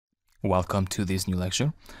Welcome to this new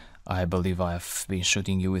lecture. I believe I have been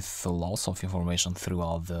shooting you with lots of information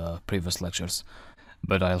throughout the previous lectures,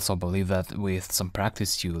 but I also believe that with some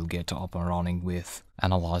practice you will get up and running with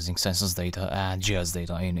analyzing census data and GIS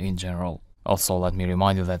data in general. Also, let me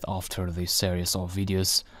remind you that after this series of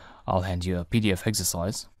videos, I'll hand you a PDF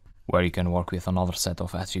exercise where you can work with another set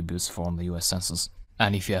of attributes from the US Census.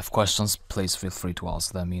 And if you have questions, please feel free to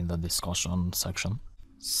ask them in the discussion section.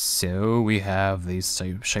 So we have this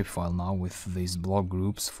shapefile now with these block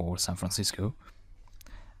groups for San Francisco,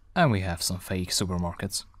 and we have some fake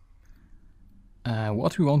supermarkets.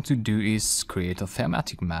 What we want to do is create a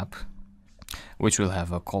thematic map which will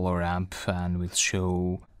have a color ramp and will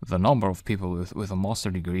show the number of people with a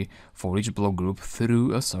master degree for each block group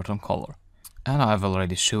through a certain color. And I've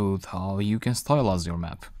already showed how you can stylize your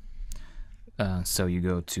map. So you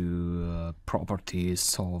go to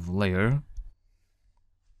properties of layer,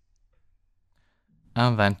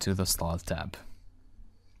 and then to the Style tab.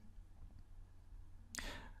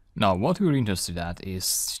 Now what we're interested at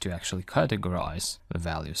is to actually categorize the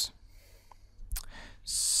values.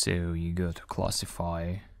 So you go to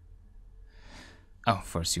Classify.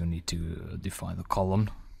 First you need to define the column,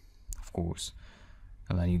 of course.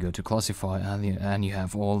 And then you go to Classify and you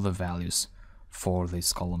have all the values for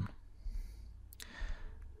this column.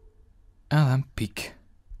 And then pick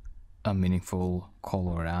a meaningful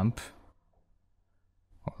color ramp.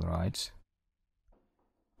 Alright,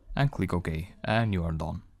 and click OK, and you are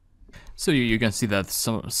done. So you can see that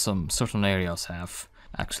some certain areas have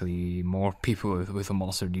actually more people with a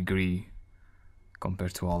master degree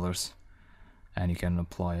compared to others, and you can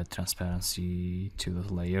apply a transparency to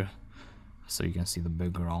the layer so you can see the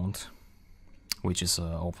background, which is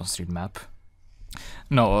OpenStreetMap.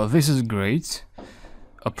 Now this is great.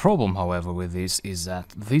 A problem, however, with this is that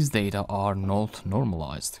these data are not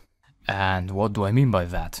normalized. And what do I mean by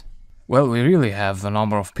that? Well, we really have the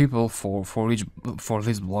number of people for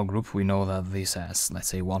this block group. We know that this has, let's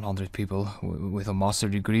say, 100 people with a master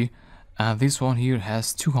degree, and this one here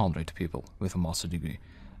has 200 people with a master degree.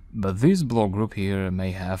 But this block group here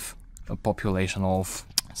may have a population of,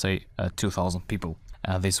 say, 2,000 people,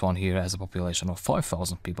 and this one here has a population of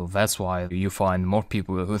 5,000 people. That's why you find more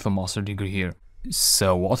people with a master degree here.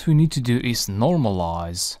 So what we need to do is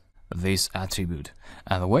normalize this attribute,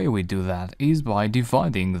 and the way we do that is by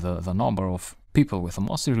dividing the number of people with a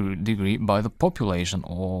master degree by the population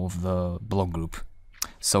of the block group.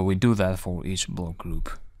 So we do that for each block group,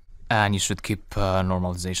 and you should keep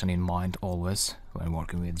normalization in mind always when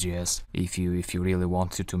working with GIS if you really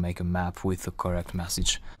want to make a map with the correct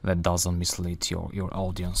message that doesn't mislead your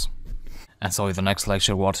audience. And so in the next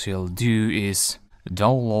lecture what we'll do is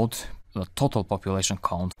download the total population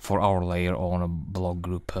count for our layer on a block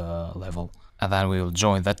group level, and then we will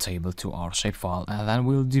join that table to our shapefile, and then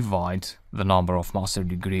we'll divide the number of master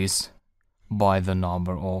degrees by the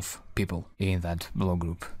number of people in that block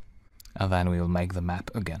group, and then we'll make the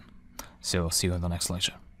map again. So see you in the next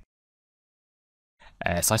lecture.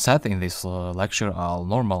 As I said, in this lecture I'll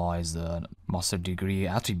normalize the master degree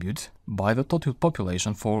attribute by the total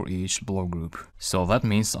population for each block group. So that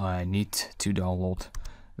means I need to download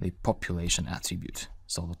the population attribute,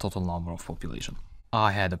 so the total number of population.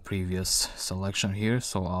 I had a previous selection here,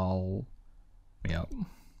 so I'll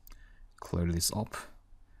clear this up,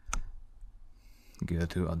 go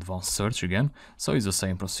to advanced search again. So it's the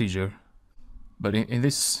same procedure, but in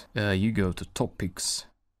this you go to topics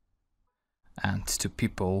and to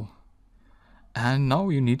people, and now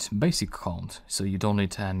you need basic count, so you don't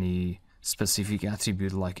need any specific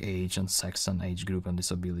attribute like age and sex and age group and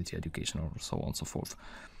disability, education, or so on and so forth.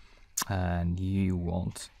 And you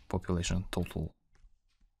want population total,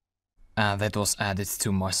 and that was added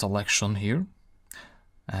to my selection here.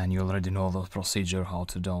 And you already know the procedure how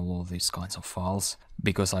to download these kinds of files,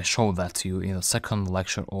 because I showed that to you in the second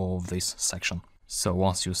lecture of this section. So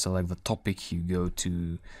once you select the topic, you go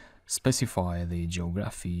to specify the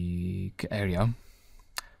geographic area,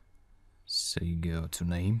 so you go to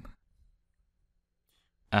name,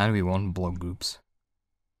 and we want block groups.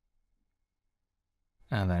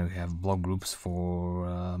 And then we have block groups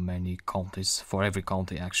for many counties, for every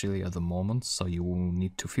county actually at the moment, so you will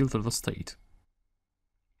need to filter the state.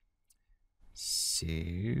 So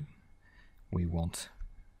we want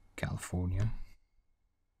California.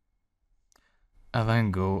 And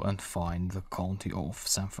then go and find the county of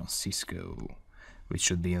San Francisco, which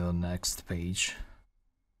should be in the next page.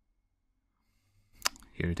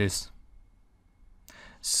 Here it is.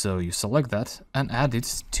 So you select that and add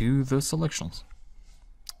it to the selections.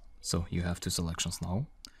 So you have two selections now,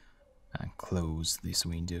 and close this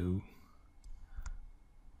window.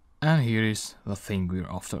 And here is the thing we're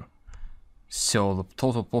after. So the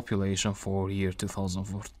total population for year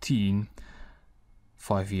 2014,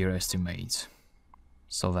 5-year estimate.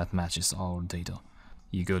 So that matches our data.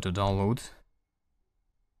 You go to download.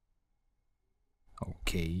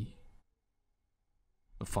 Okay.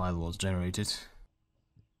 The file was generated.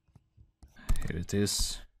 Here it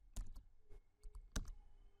is.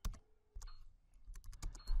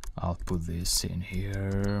 I'll put this in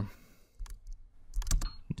here.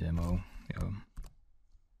 Demo. Yeah.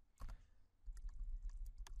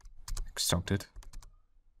 Extract it.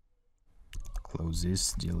 Close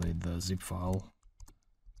this. Delete the zip file.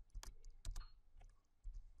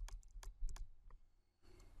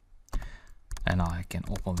 And I can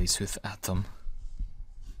open this with Atom.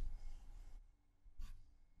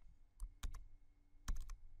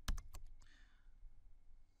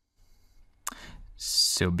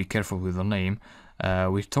 So be careful with the name.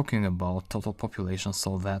 We're talking about total population,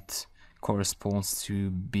 so that corresponds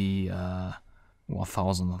to be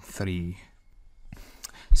 1003.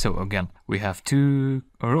 So again, we have two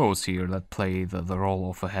rows here that play the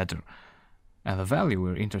role of a header, and the value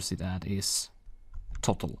we're interested at is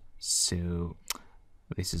total. So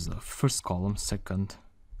this is the first column, second,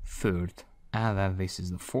 third, and then this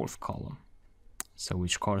is the fourth column, so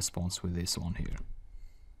which corresponds with this one here.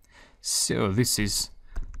 So this is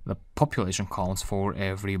the population counts for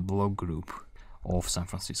every block group of San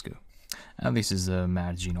Francisco, and this is the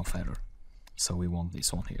margin of error, so we want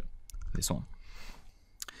this one here, this one.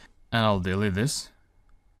 And I'll delete this.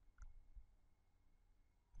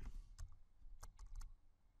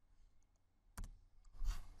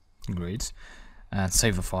 Great. And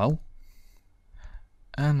save the file.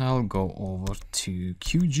 And I'll go over to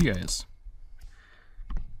QGIS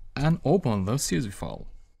and open the CSV file.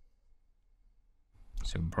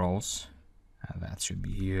 So browse, and that should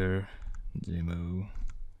be here. Demo.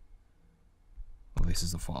 Well, this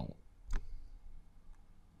is the file.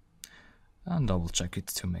 And double check it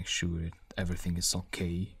to make sure everything is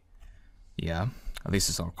okay. Yeah, this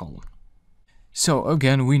is our column. So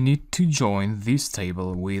again, we need to join this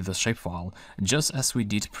table with the shapefile, just as we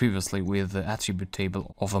did previously with the attribute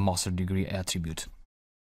table of the master degree attribute.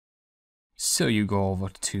 So you go over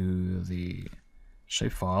to the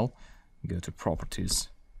shapefile, go to properties,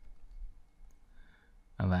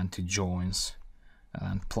 and then to joins, and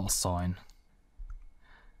then plus sign,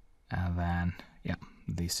 and then yeah,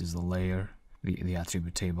 this is the layer, the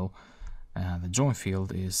attribute table, and the join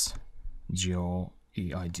field is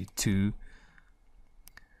GeoID2,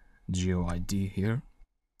 GeoID here,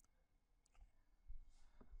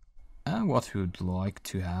 and what we would like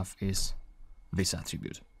to have is this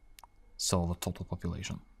attribute, so the total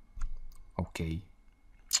population. Okay,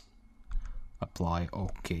 apply,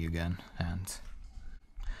 okay again, and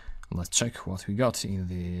let's check what we got in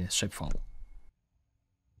the shapefile.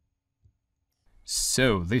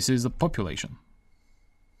 So this is the population.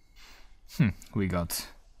 We got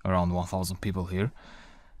around 1000 people here,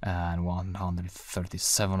 and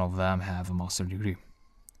 137 of them have a master degree.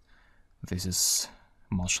 This is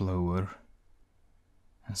much lower,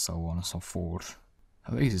 and so on and so forth.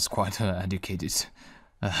 This is quite an educated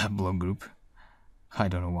block group. I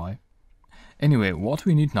don't know why. Anyway, what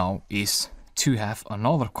we need now is to have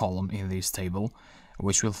another column in this table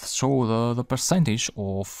which will show the percentage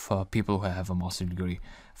of people who have a master degree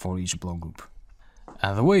for each block group.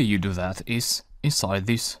 And the way you do that is inside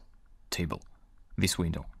this table, this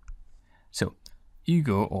window. So you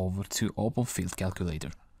go over to Open Field Calculator.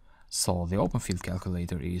 So the Open Field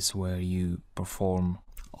Calculator is where you perform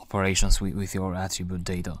operations with your attribute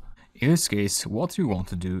data. In this case, what you want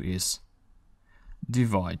to do is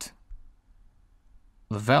divide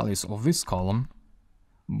the values of this column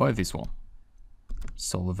by this one.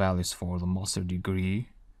 So the values for the master degree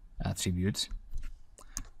attribute,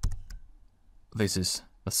 this is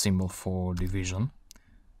the symbol for division,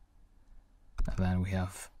 and then we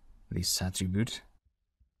have this attribute.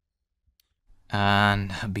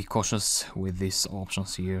 And be cautious with these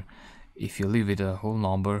options here. If you leave it a whole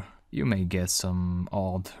number, you may get some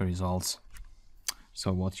odd results.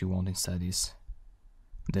 So what you want instead is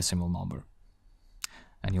decimal number.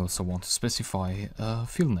 And you also want to specify a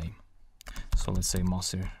field name. So let's say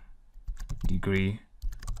master degree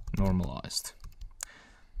normalized.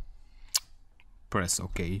 Press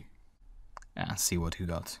OK and see what you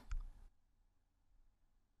got.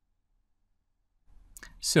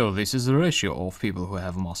 So this is the ratio of people who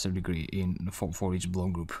have a master degree for each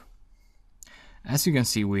block group. As you can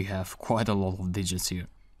see, we have quite a lot of digits here.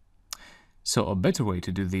 So a better way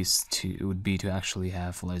to do this would be to actually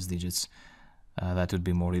have less digits. That would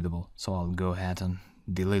be more readable. So I'll go ahead and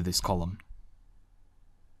delete this column.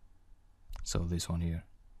 So this one here.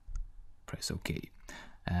 Press OK,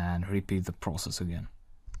 and repeat the process again.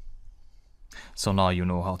 So now you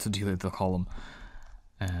know how to delete the column,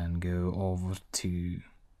 and go over to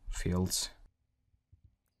fields.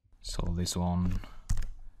 So this one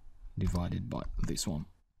divided by this one.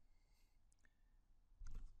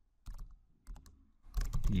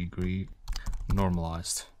 Degree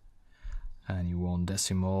normalized, and you want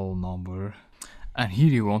decimal number, and here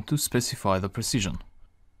you want to specify the precision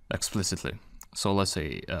explicitly. So let's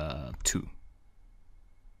say 2.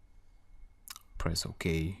 Press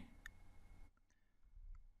OK.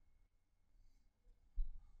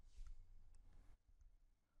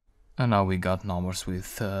 And now we got numbers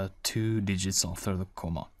with 2 digits after the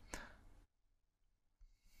comma.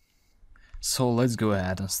 So let's go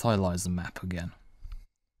ahead and stylize the map again.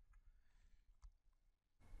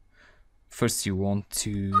 First you want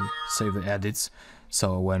to save the edits,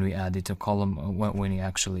 so when we edit a column, when you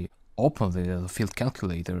actually open the field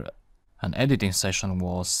calculator, an editing session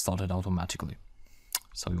was started automatically.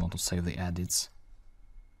 So we want to save the edits,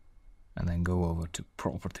 and then go over to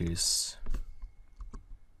properties.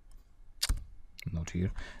 Not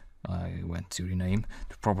here, I went to rename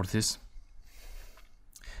to properties,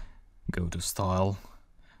 go to style,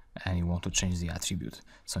 and you want to change the attribute.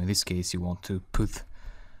 So in this case you want to put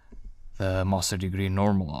the master degree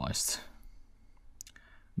normalized.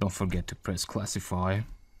 Don't forget to press classify.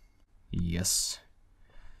 Yes.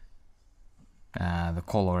 The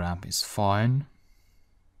color ramp is fine.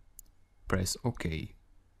 Press OK.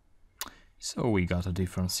 So we got a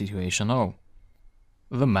different situation now.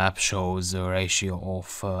 The map shows a ratio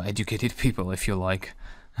of educated people, if you like,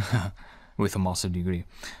 with a master degree.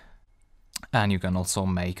 And you can also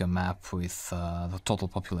make a map with the total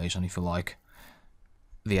population, if you like.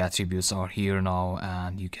 The attributes are here now,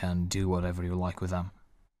 and you can do whatever you like with them.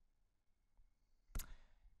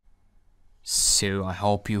 So I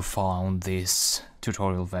hope you found this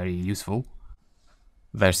tutorial very useful.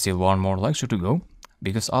 There's still one more lecture to go,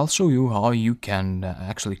 because I'll show you how you can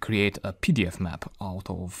actually create a PDF map out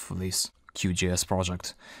of this QGIS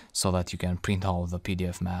project, so that you can print out the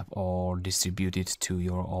PDF map or distribute it to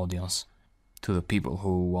your audience, to the people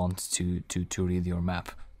who want to read your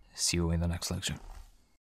map. See you in the next lecture.